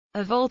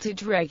A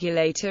voltage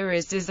regulator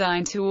is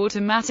designed to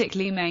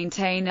automatically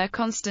maintain a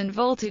constant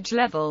voltage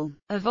level.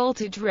 A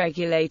voltage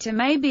regulator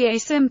may be a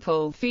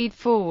simple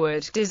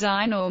feed-forward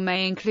design or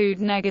may include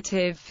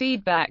negative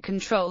feedback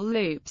control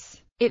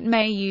loops. It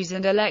may use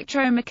an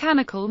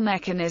electromechanical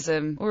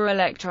mechanism or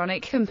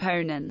electronic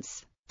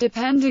components.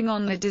 Depending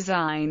on the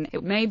design,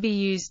 it may be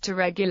used to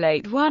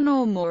regulate one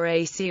or more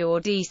AC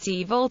or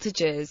DC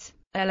voltages.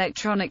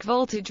 Electronic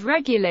voltage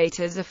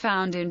regulators are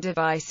found in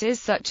devices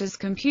such as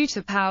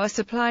computer power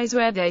supplies,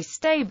 where they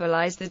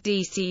stabilize the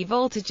DC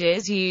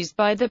voltages used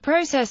by the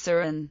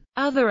processor and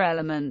other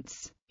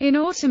elements. In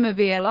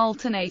automobile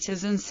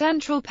alternators and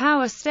central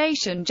power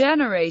station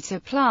generator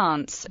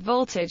plants,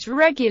 voltage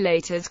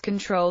regulators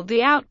control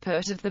the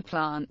output of the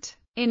plant.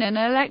 In an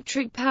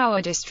electric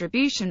power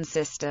distribution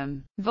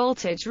system,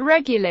 voltage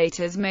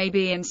regulators may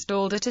be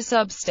installed at a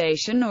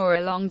substation or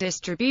along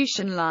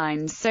distribution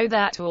lines so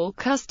that all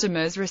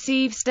customers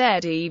receive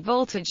steady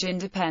voltage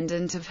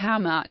independent of how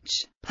much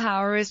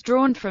power is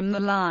drawn from the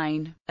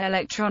line.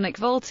 Electronic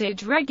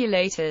voltage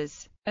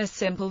regulators. A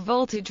simple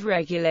voltage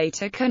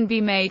regulator can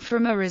be made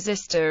from a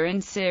resistor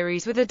in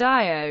series with a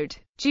diode.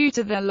 Due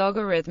to the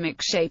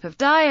logarithmic shape of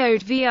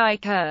diode VI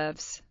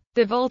curves,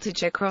 the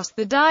voltage across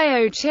the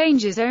diode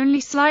changes only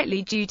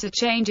slightly due to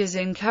changes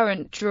in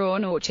current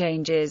drawn or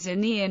changes in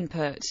the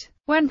input.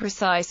 When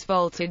precise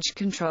voltage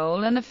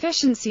control and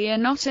efficiency are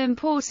not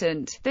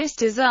important, this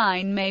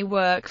design may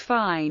work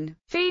fine.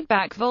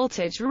 Feedback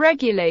voltage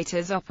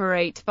regulators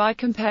operate by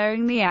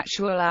comparing the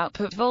actual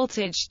output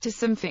voltage to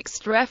some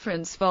fixed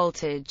reference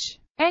voltage.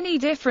 Any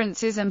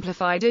difference is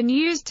amplified and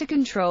used to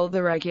control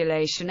the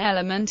regulation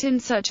element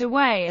in such a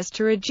way as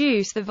to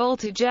reduce the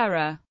voltage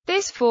error.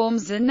 This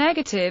forms a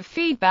negative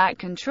feedback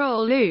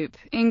control loop.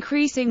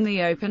 Increasing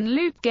the open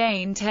loop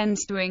gain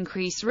tends to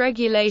increase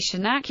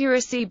regulation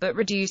accuracy but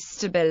reduce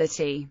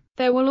stability.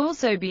 There will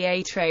also be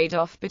a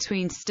trade-off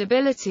between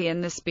stability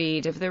and the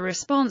speed of the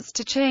response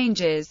to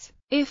changes.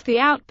 If the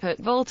output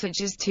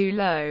voltage is too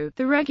low,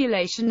 the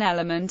regulation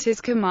element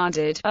is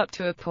commanded, up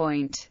to a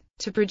point,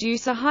 to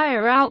produce a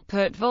higher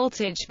output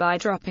voltage by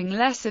dropping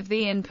less of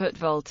the input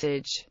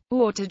voltage,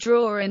 or to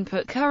draw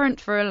input current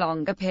for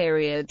longer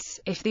periods.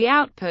 If the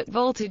output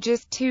voltage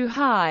is too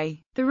high,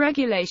 the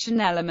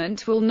regulation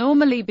element will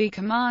normally be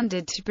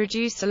commanded to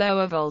produce a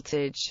lower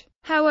voltage.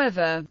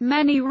 However,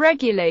 many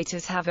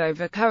regulators have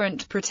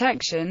overcurrent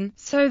protection,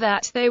 so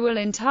that they will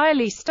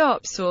entirely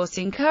stop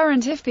sourcing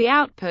current if the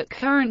output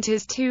current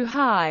is too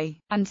high,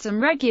 and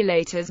some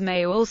regulators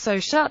may also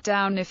shut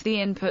down if the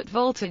input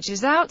voltage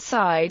is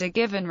outside a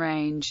given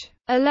range.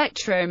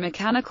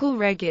 Electromechanical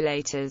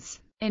regulators.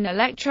 In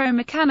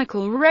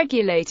electromechanical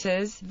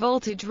regulators,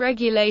 voltage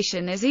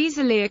regulation is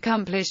easily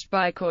accomplished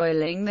by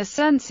coiling the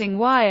sensing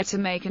wire to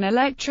make an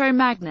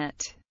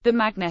electromagnet. The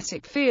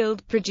magnetic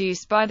field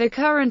produced by the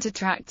current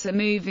attracts a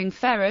moving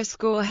ferrous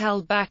core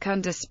held back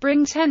under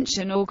spring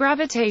tension or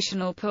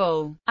gravitational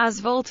pull. As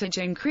voltage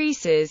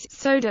increases,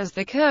 so does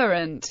the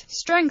current,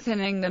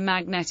 strengthening the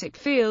magnetic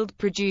field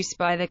produced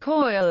by the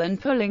coil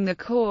and pulling the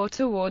core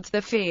towards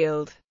the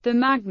field. The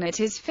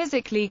magnet is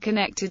physically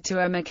connected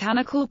to a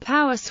mechanical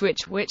power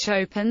switch which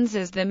opens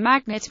as the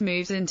magnet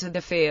moves into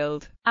the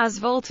field. As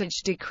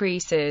voltage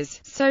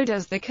decreases, so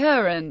does the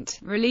current,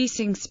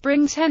 releasing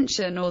spring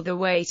tension or the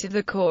weight of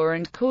the core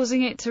and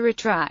causing it to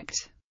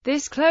retract.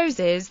 This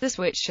closes the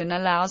switch and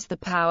allows the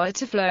power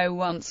to flow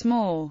once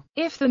more.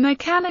 If the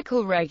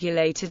mechanical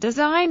regulator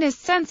design is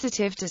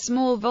sensitive to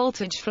small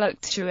voltage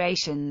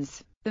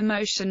fluctuations, the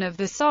motion of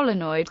the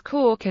solenoid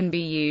core can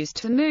be used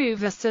to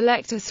move a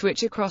selector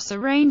switch across a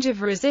range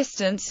of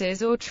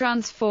resistances or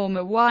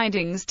transformer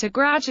windings to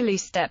gradually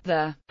step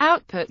the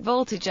output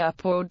voltage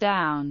up or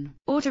down,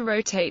 or to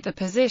rotate the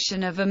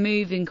position of a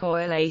moving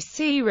coil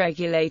AC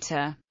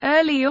regulator.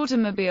 Early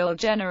automobile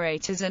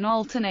generators and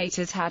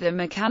alternators had a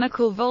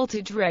mechanical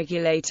voltage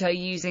regulator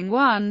using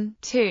 1,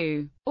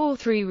 2, or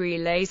 3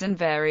 relays and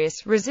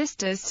various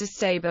resistors to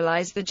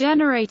stabilize the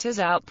generator's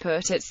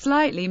output at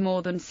slightly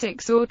more than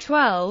 6 or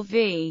 12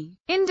 V,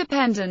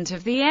 independent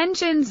of the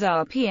engine's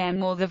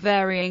RPM or the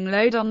varying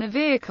load on the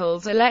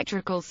vehicle's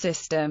electrical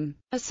system.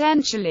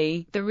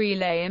 Essentially, the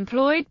relay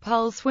employed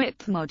pulse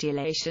width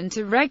modulation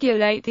to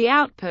regulate the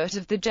output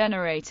of the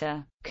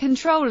generator,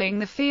 controlling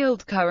the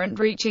field current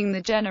reaching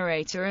the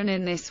generator and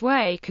in this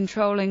way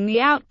controlling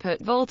the output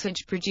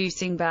voltage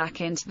producing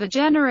back into the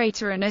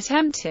generator and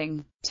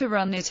attempting to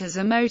run it as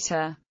a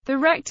motor. The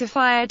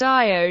rectifier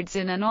diodes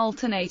in an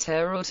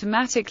alternator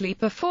automatically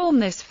perform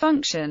this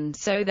function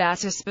so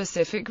that a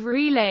specific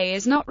relay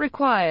is not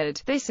required.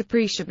 This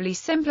appreciably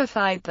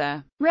simplified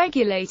the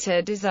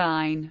regulator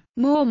design.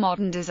 More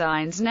modern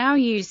designs now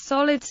use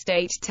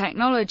solid-state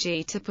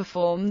technology to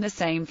perform the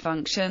same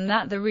function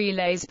that the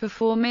relays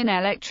perform in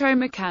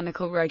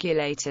electromechanical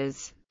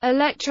regulators.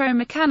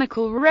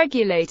 Electromechanical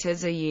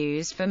regulators are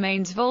used for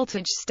mains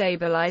voltage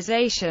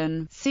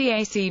stabilization.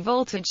 CAC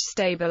voltage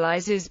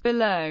stabilizes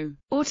below.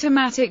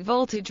 Automatic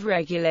voltage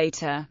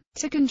regulator.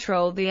 To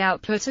control the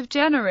output of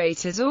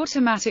generators,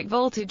 automatic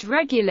voltage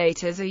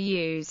regulators are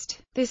used.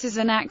 This is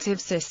an active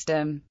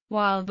system.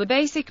 While the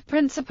basic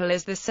principle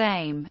is the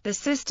same, the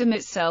system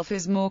itself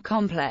is more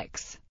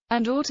complex.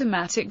 An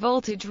automatic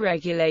voltage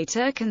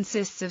regulator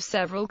consists of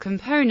several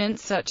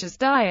components such as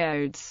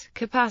diodes,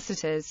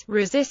 capacitors,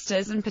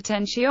 resistors and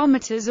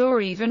potentiometers,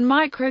 or even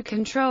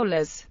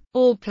microcontrollers,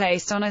 all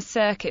placed on a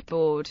circuit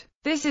board.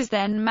 This is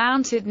then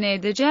mounted near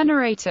the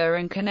generator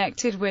and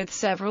connected with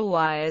several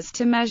wires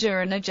to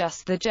measure and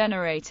adjust the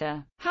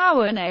generator.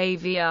 How an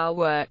AVR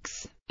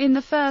works. In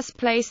the first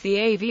place, the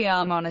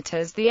AVR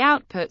monitors the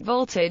output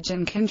voltage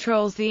and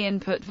controls the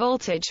input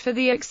voltage for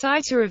the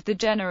exciter of the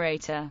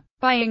generator.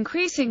 By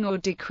increasing or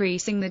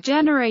decreasing the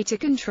generator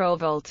control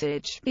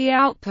voltage, the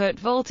output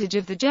voltage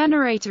of the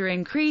generator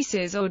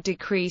increases or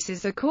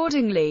decreases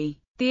accordingly.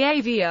 The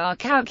AVR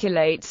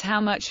calculates how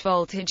much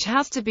voltage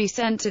has to be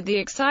sent to the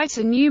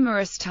exciter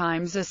numerous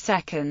times a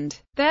second,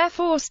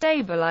 therefore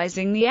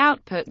stabilizing the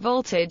output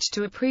voltage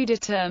to a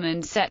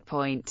predetermined set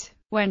point.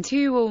 When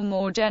two or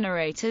more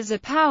generators are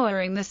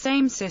powering the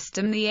same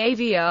system, the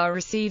AVR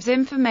receives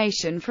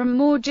information from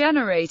more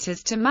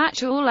generators to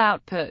match all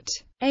output.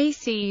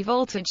 AC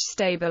voltage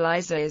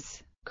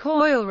stabilizers.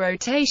 Coil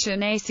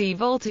rotation AC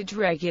voltage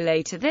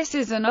regulator. This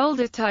is an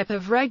older type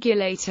of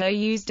regulator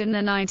used in the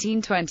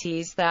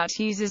 1920s that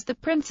uses the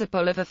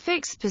principle of a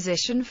fixed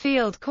position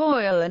field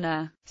coil and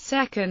a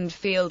second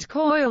field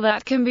coil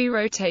that can be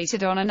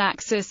rotated on an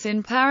axis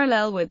in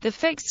parallel with the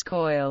fixed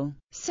coil,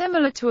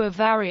 similar to a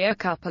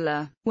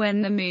variocoupler.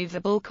 When the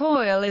movable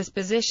coil is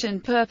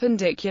positioned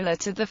perpendicular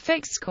to the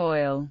fixed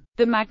coil,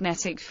 the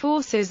magnetic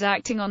forces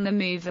acting on the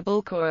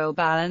movable coil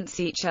balance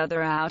each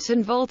other out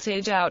and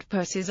voltage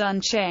output is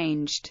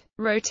unchanged.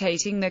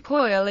 Rotating the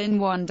coil in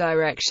one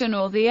direction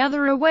or the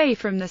other away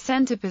from the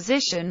center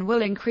position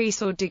will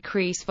increase or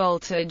decrease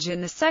voltage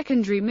in the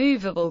secondary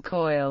movable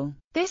coil.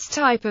 This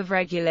type of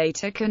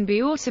regulator can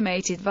be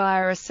automated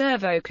via a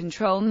servo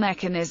control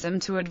mechanism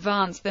to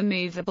advance the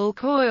movable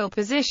coil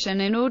position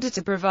in order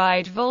to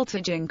provide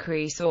voltage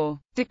increase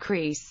or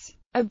decrease.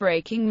 A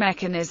braking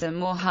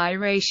mechanism or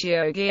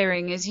high-ratio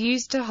gearing is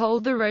used to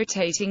hold the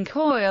rotating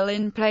coil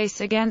in place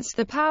against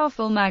the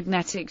powerful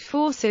magnetic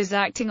forces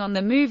acting on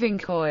the moving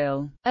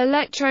coil.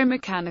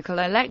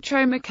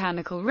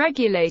 Electromechanical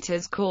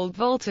regulators called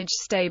voltage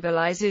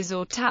stabilizers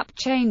or tap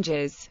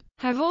changers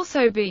have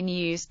also been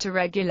used to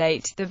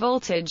regulate the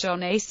voltage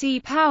on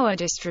AC power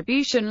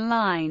distribution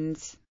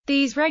lines.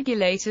 These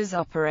regulators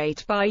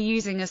operate by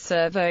using a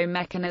servo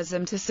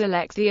mechanism to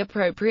select the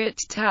appropriate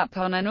tap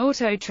on an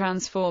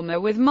auto-transformer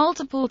with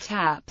multiple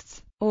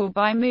taps, or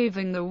by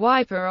moving the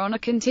wiper on a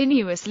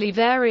continuously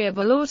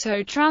variable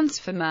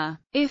auto-transformer.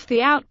 If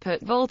the output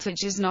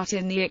voltage is not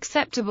in the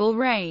acceptable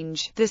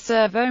range, the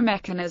servo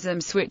mechanism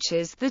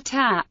switches the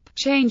tap,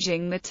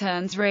 changing the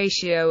turns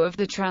ratio of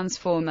the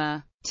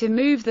transformer to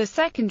move the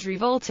secondary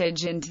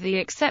voltage into the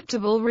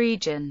acceptable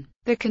region.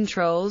 The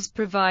controls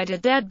provide a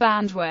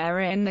deadband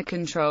wherein the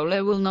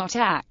controller will not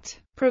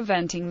act,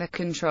 preventing the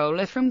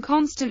controller from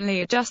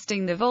constantly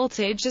adjusting the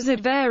voltage as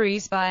it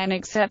varies by an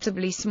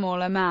acceptably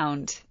small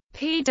amount.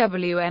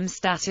 PWM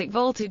static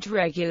voltage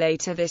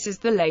regulator. This is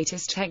the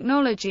latest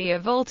technology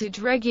of voltage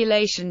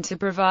regulation to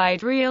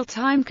provide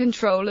real-time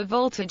control of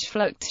voltage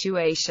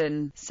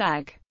fluctuation,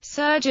 sag,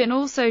 surge, and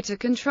also to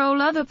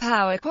control other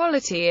power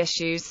quality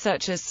issues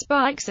such as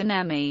spikes and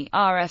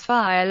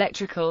RFI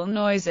electrical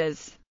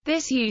noises.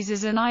 This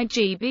uses an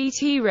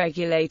IGBT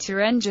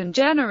regulator engine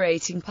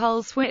generating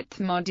pulse width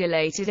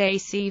modulated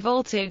AC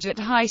voltage at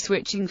high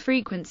switching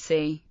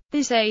frequency.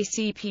 This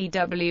AC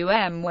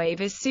PWM wave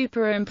is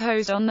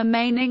superimposed on the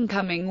main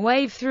incoming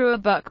wave through a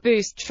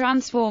buck-boost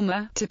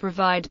transformer, to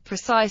provide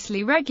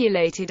precisely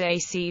regulated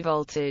AC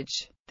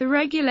voltage. The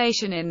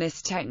regulation in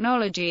this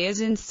technology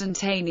is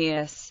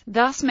instantaneous,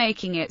 thus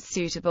making it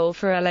suitable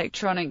for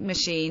electronic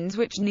machines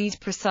which need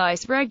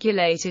precise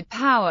regulated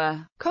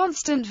power.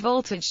 Constant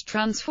voltage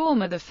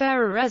transformer. The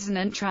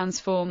ferroresonant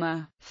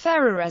transformer.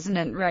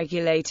 Ferroresonant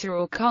regulator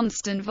or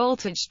constant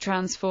voltage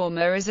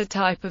transformer is a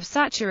type of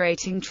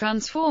saturating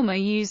transformer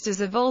used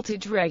as a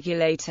voltage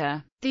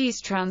regulator.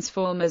 These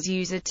transformers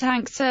use a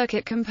tank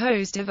circuit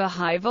composed of a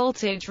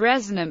high-voltage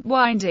resonant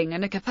winding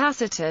and a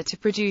capacitor to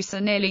produce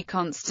a nearly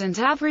constant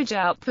average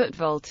output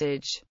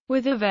voltage,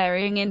 with a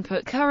varying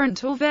input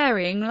current or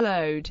varying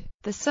load.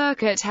 The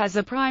circuit has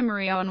a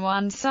primary on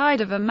one side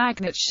of a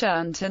magnet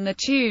shunt and the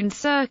tuned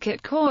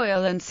circuit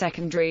coil and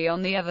secondary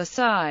on the other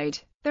side.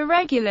 The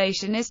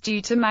regulation is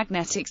due to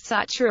magnetic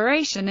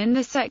saturation in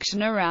the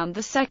section around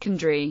the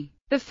secondary.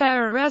 The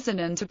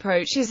ferroresonant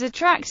approach is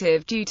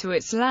attractive due to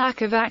its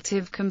lack of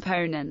active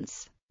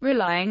components,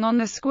 relying on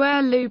the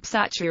square loop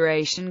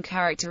saturation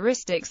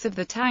characteristics of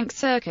the tank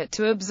circuit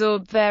to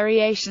absorb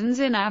variations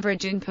in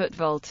average input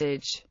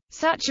voltage.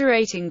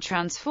 Saturating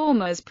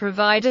transformers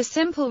provide a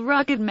simple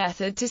rugged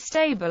method to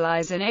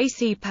stabilize an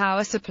AC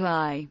power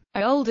supply.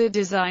 Older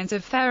designs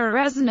of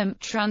ferroresonant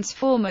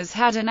transformers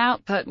had an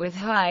output with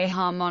high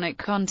harmonic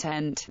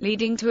content,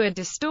 leading to a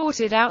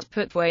distorted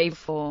output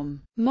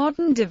waveform.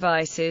 Modern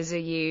devices are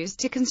used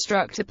to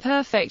construct a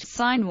perfect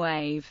sine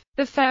wave.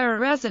 The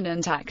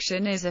ferroresonant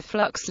action is a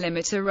flux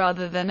limiter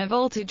rather than a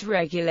voltage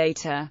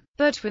regulator,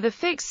 but with a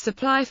fixed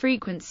supply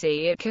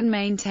frequency it can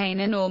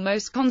maintain an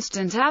almost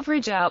constant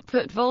average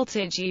output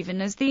voltage even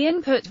as the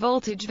input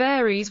voltage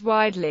varies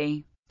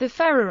widely. The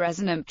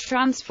ferroresonant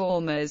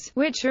transformers,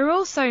 which are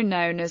also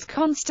known as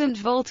constant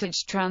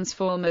voltage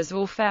transformers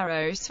or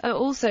ferros, are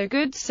also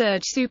good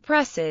surge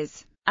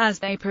suppressors, as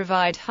they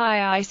provide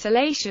high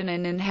isolation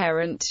and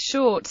inherent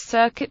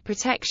short-circuit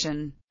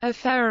protection. A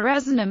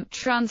ferroresonant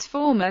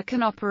transformer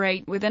can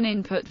operate with an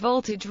input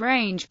voltage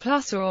range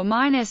plus or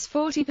minus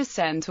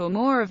 40% or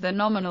more of the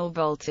nominal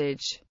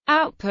voltage.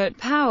 Output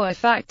power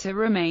factor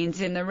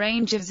remains in the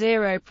range of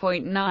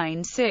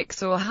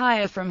 0.96 or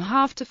higher from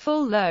half to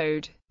full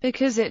load.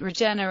 Because it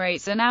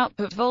regenerates an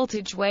output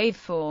voltage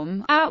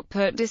waveform,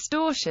 output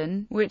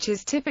distortion, which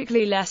is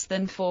typically less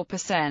than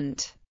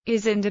 4%,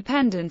 is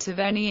independent of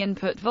any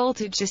input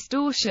voltage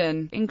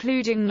distortion,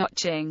 including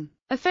notching.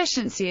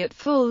 Efficiency at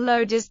full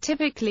load is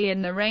typically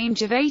in the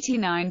range of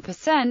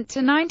 89% to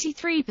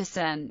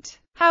 93%.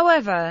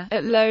 However,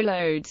 at low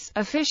loads,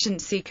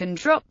 efficiency can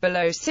drop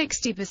below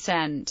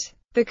 60%.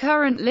 The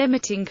current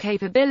limiting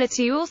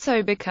capability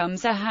also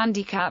becomes a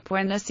handicap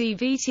when the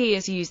CVT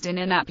is used in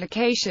an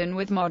application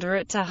with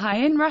moderate to high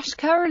inrush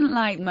current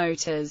like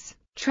motors,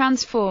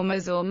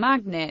 transformers or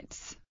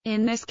magnets.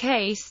 In this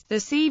case, the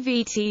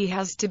CVT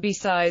has to be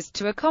sized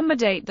to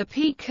accommodate the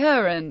peak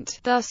current,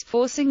 thus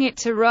forcing it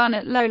to run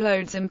at low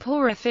loads and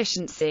poor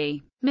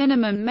efficiency.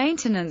 Minimum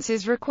maintenance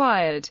is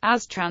required,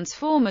 as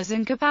transformers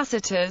and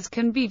capacitors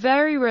can be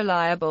very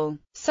reliable.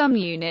 Some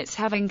units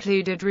have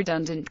included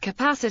redundant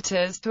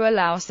capacitors to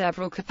allow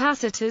several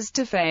capacitors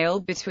to fail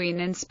between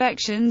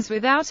inspections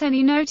without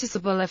any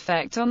noticeable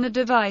effect on the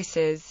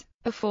device's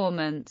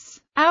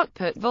performance.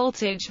 Output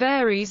voltage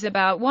varies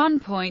about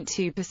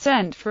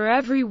 1.2% for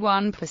every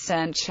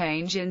 1%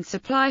 change in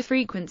supply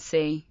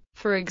frequency.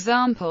 For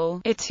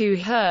example, a 2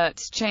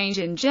 Hz change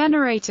in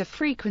generator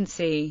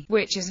frequency,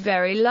 which is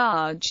very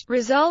large,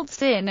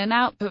 results in an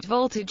output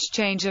voltage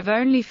change of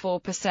only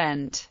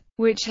 4%,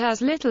 which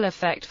has little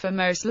effect for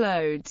most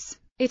loads.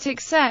 It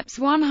accepts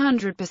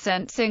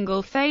 100%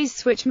 single-phase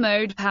switch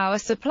mode power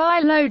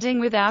supply loading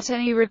without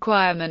any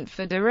requirement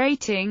for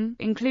derating,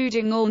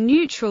 including all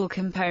neutral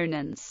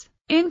components.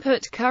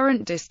 Input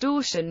current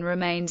distortion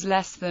remains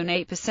less than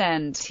 8%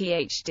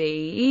 THD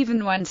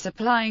even when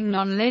supplying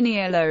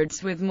nonlinear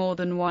loads with more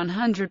than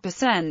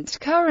 100%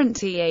 current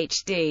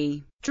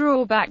THD.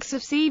 Drawbacks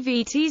of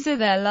CVTs are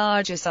their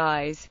larger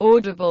size,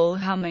 audible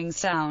humming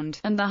sound,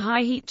 and the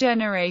high heat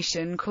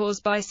generation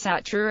caused by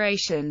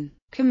saturation.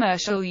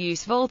 Commercial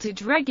use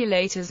voltage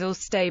regulators or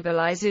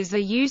stabilizers are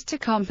used to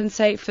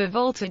compensate for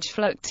voltage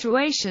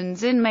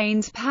fluctuations in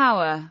mains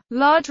power.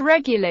 Large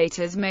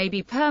regulators may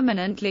be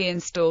permanently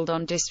installed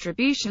on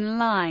distribution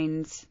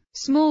lines.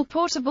 Small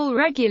portable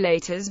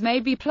regulators may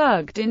be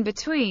plugged in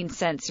between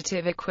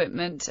sensitive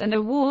equipment and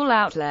a wall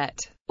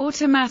outlet.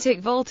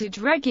 Automatic voltage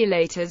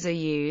regulators are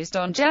used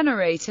on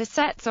generator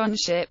sets on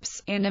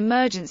ships, in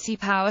emergency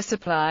power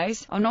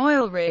supplies, on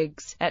oil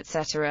rigs,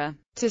 etc.,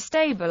 to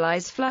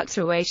stabilize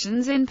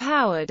fluctuations in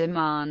power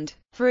demand.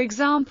 For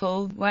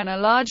example, when a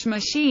large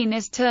machine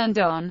is turned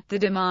on, the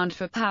demand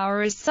for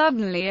power is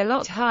suddenly a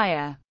lot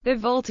higher. The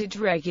voltage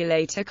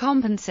regulator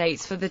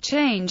compensates for the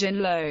change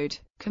in load.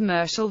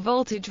 Commercial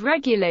voltage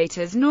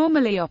regulators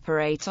normally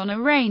operate on a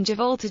range of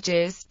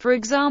voltages, for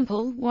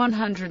example,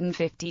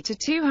 150 to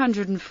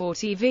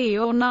 240 V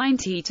or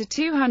 90 to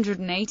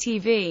 280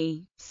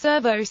 V.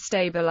 Servo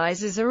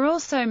stabilizers are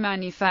also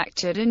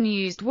manufactured and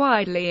used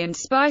widely in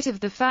spite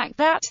of the fact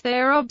that they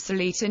are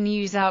obsolete and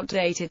use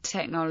outdated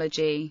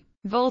technology.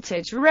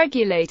 Voltage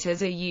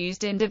regulators are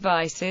used in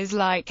devices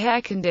like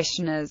air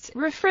conditioners,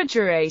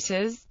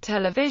 refrigerators,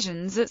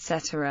 televisions,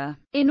 etc.,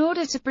 in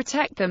order to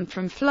protect them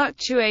from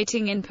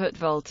fluctuating input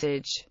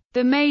voltage.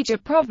 The major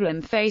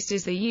problem faced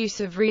is the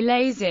use of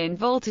relays in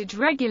voltage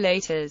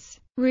regulators.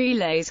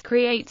 Relays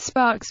create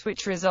sparks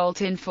which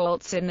result in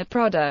faults in the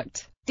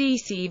product.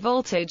 DC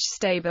voltage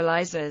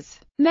stabilizers.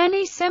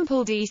 Many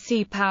simple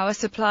DC power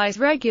supplies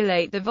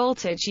regulate the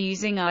voltage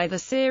using either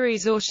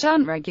series or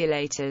shunt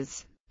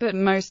regulators, but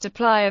most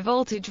apply a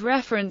voltage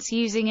reference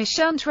using a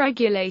shunt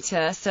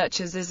regulator such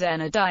as a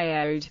Zener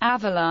diode,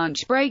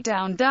 avalanche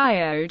breakdown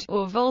diode,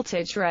 or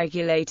voltage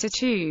regulator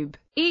tube.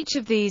 Each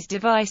of these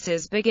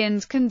devices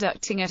begins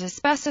conducting at a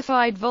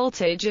specified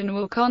voltage and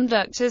will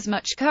conduct as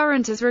much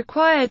current as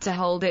required to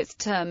hold its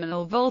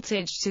terminal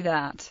voltage to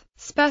that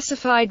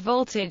specified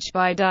voltage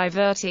by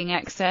diverting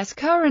excess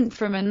current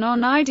from a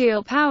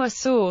non-ideal power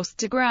source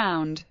to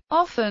ground,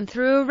 often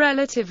through a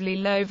relatively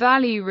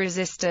low-value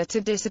resistor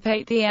to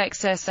dissipate the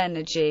excess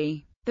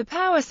energy. The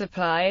power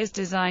supply is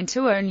designed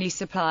to only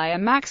supply a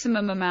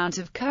maximum amount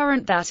of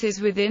current that is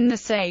within the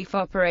safe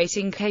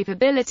operating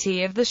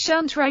capability of the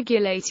shunt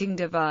regulating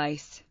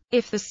device.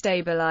 If the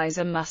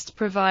stabilizer must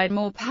provide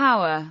more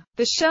power,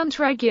 the shunt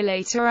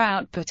regulator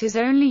output is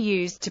only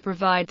used to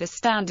provide the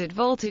standard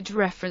voltage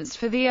reference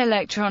for the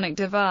electronic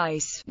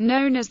device,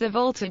 known as the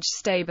voltage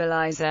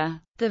stabilizer.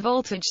 The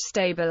voltage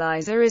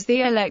stabilizer is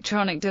the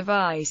electronic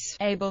device,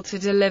 able to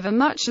deliver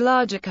much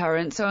larger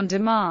currents on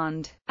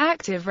demand.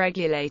 Active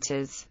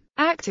regulators.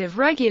 Active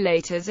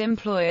regulators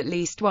employ at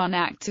least one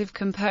active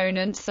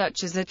component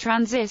such as a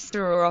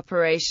transistor or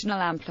operational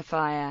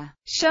amplifier.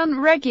 Shunt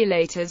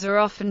regulators are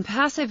often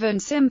passive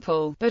and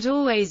simple, but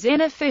always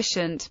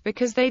inefficient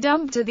because they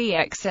dump to the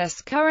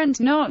excess current,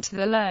 not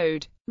the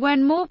load.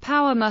 When more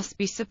power must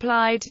be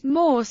supplied,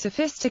 more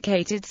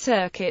sophisticated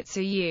circuits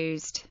are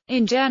used.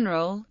 In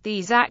general,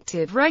 these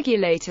active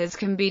regulators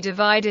can be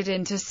divided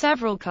into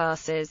several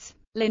classes: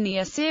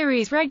 linear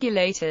series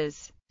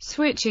regulators,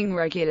 switching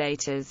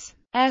regulators,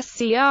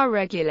 SCR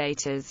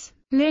regulators.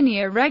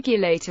 Linear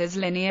regulators.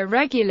 Linear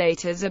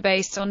regulators are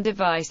based on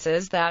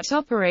devices that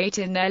operate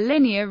in their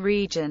linear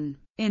region.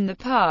 In the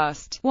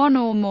past, one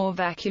or more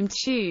vacuum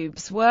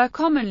tubes were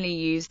commonly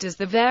used as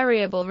the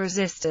variable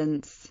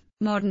resistance.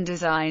 Modern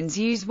designs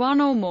use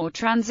one or more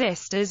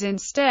transistors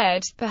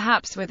instead,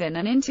 perhaps within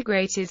an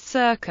integrated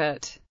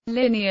circuit.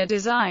 Linear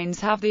designs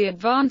have the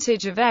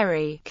advantage of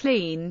very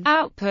clean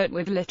output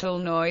with little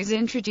noise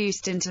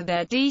introduced into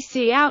their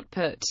DC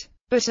output,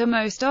 but are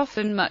most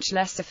often much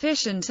less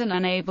efficient and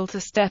unable to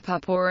step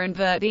up or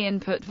invert the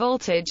input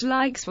voltage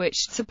like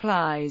switched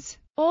supplies.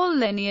 All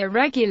linear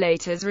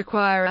regulators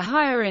require a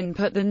higher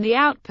input than the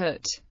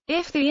output.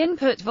 If the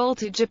input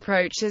voltage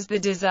approaches the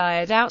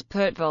desired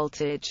output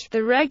voltage,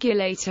 the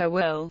regulator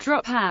will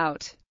drop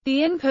out.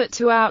 The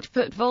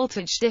input-to-output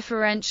voltage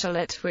differential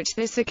at which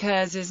this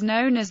occurs is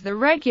known as the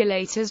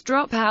regulator's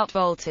dropout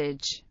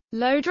voltage.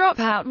 Low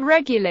dropout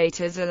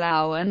regulators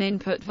allow an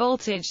input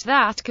voltage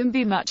that can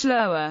be much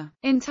lower.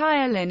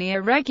 Entire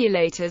linear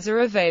regulators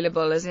are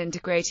available as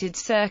integrated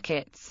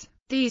circuits.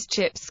 These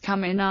chips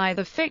come in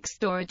either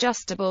fixed or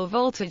adjustable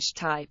voltage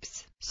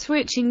types.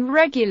 Switching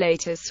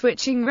regulators.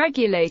 Switching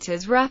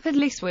regulators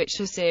rapidly switch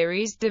a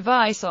series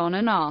device on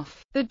and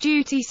off. The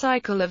duty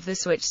cycle of the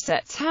switch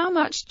sets how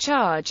much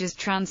charge is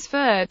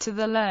transferred to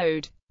the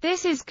load.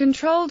 This is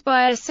controlled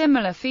by a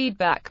similar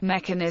feedback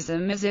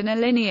mechanism as in a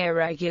linear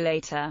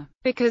regulator.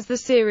 Because the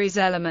series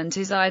element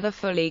is either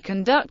fully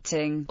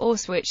conducting or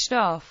switched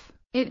off,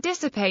 it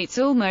dissipates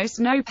almost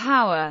no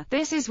power.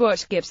 This is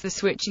what gives the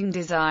switching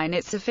design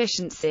its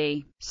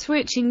efficiency.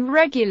 Switching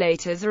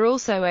regulators are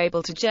also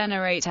able to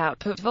generate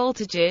output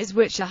voltages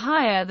which are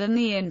higher than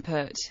the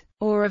input,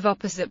 or of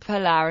opposite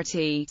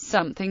polarity,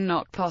 something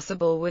not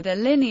possible with a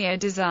linear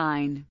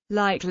design.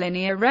 Like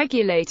linear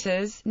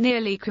regulators,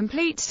 nearly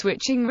complete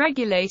switching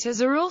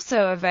regulators are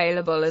also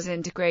available as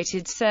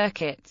integrated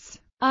circuits.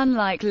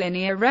 Unlike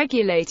linear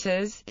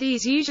regulators,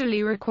 these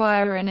usually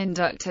require an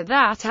inductor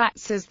that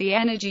acts as the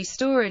energy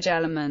storage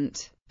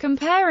element.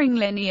 Comparing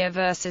linear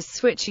versus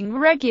switching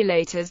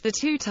regulators. The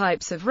two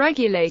types of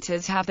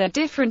regulators have their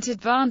different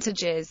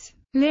advantages.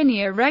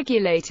 Linear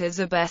regulators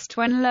are best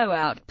when low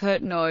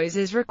output noise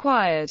is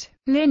required.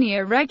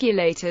 Linear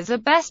regulators are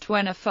best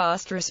when a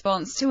fast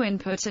response to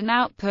input and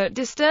output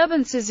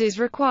disturbances is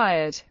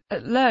required.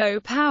 At low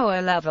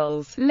power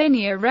levels,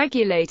 linear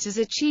regulators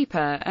are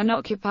cheaper and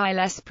occupy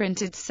less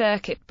printed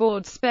circuit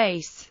board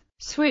space.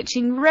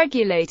 Switching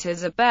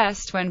regulators are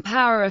best when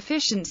power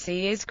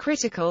efficiency is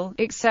critical,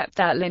 except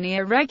that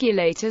linear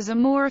regulators are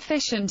more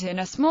efficient in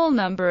a small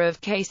number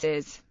of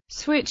cases.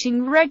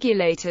 Switching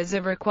regulators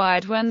are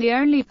required when the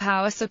only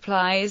power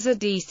supply is a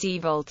DC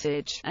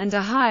voltage, and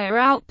a higher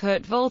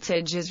output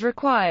voltage is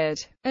required.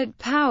 At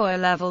power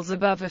levels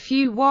above a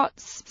few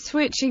watts,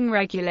 switching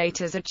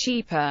regulators are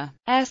cheaper.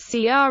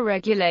 SCR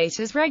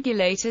regulators.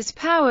 Regulators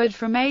powered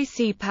from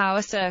AC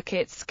power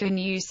circuits can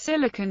use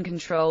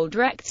silicon-controlled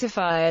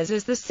rectifiers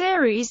as the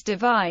series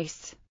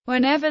device.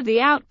 Whenever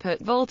the output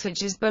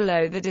voltage is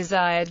below the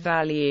desired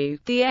value,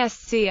 the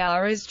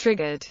SCR is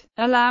triggered,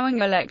 allowing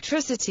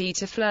electricity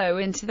to flow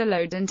into the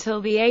load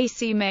until the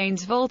AC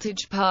mains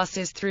voltage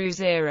passes through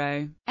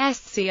zero.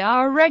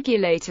 SCR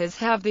regulators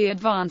have the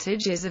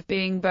advantages of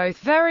being both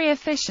very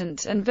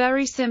efficient and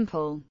very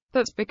simple,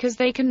 but because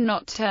they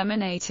cannot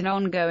terminate an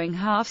ongoing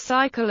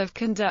half-cycle of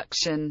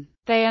conduction,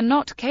 they are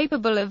not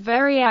capable of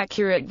very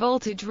accurate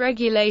voltage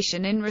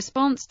regulation in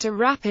response to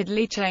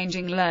rapidly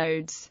changing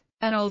loads.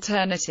 An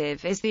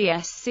alternative is the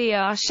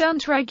SCR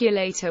shunt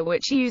regulator,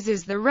 which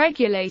uses the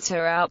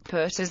regulator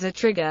output as a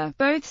trigger.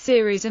 Both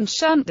series and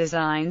shunt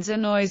designs are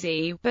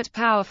noisy, but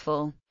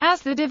powerful,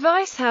 as the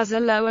device has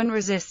a low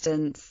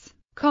resistance.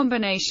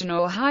 Combination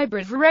or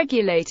hybrid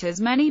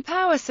regulators. Many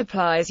power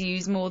supplies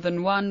use more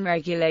than one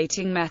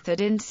regulating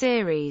method in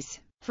series.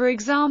 For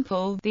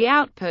example, the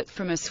output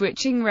from a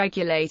switching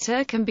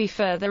regulator can be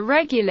further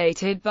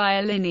regulated by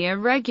a linear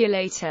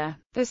regulator.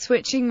 The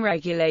switching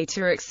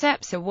regulator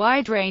accepts a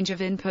wide range of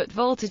input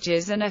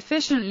voltages and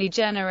efficiently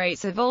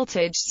generates a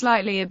voltage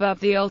slightly above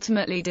the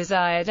ultimately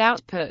desired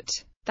output.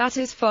 That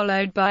is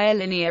followed by a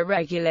linear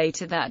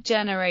regulator that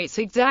generates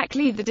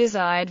exactly the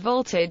desired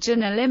voltage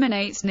and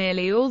eliminates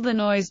nearly all the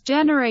noise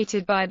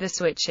generated by the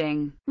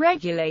switching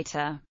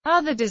regulator.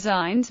 Other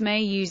designs may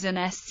use an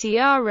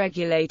SCR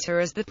regulator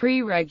as the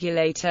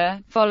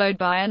pre-regulator, followed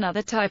by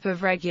another type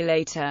of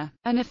regulator.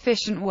 An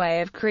efficient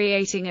way of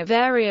creating a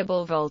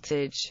variable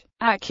voltage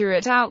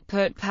accurate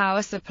output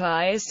power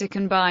supply is to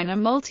combine a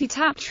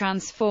multi-tap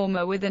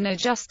transformer with an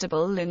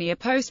adjustable linear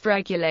post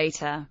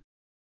regulator.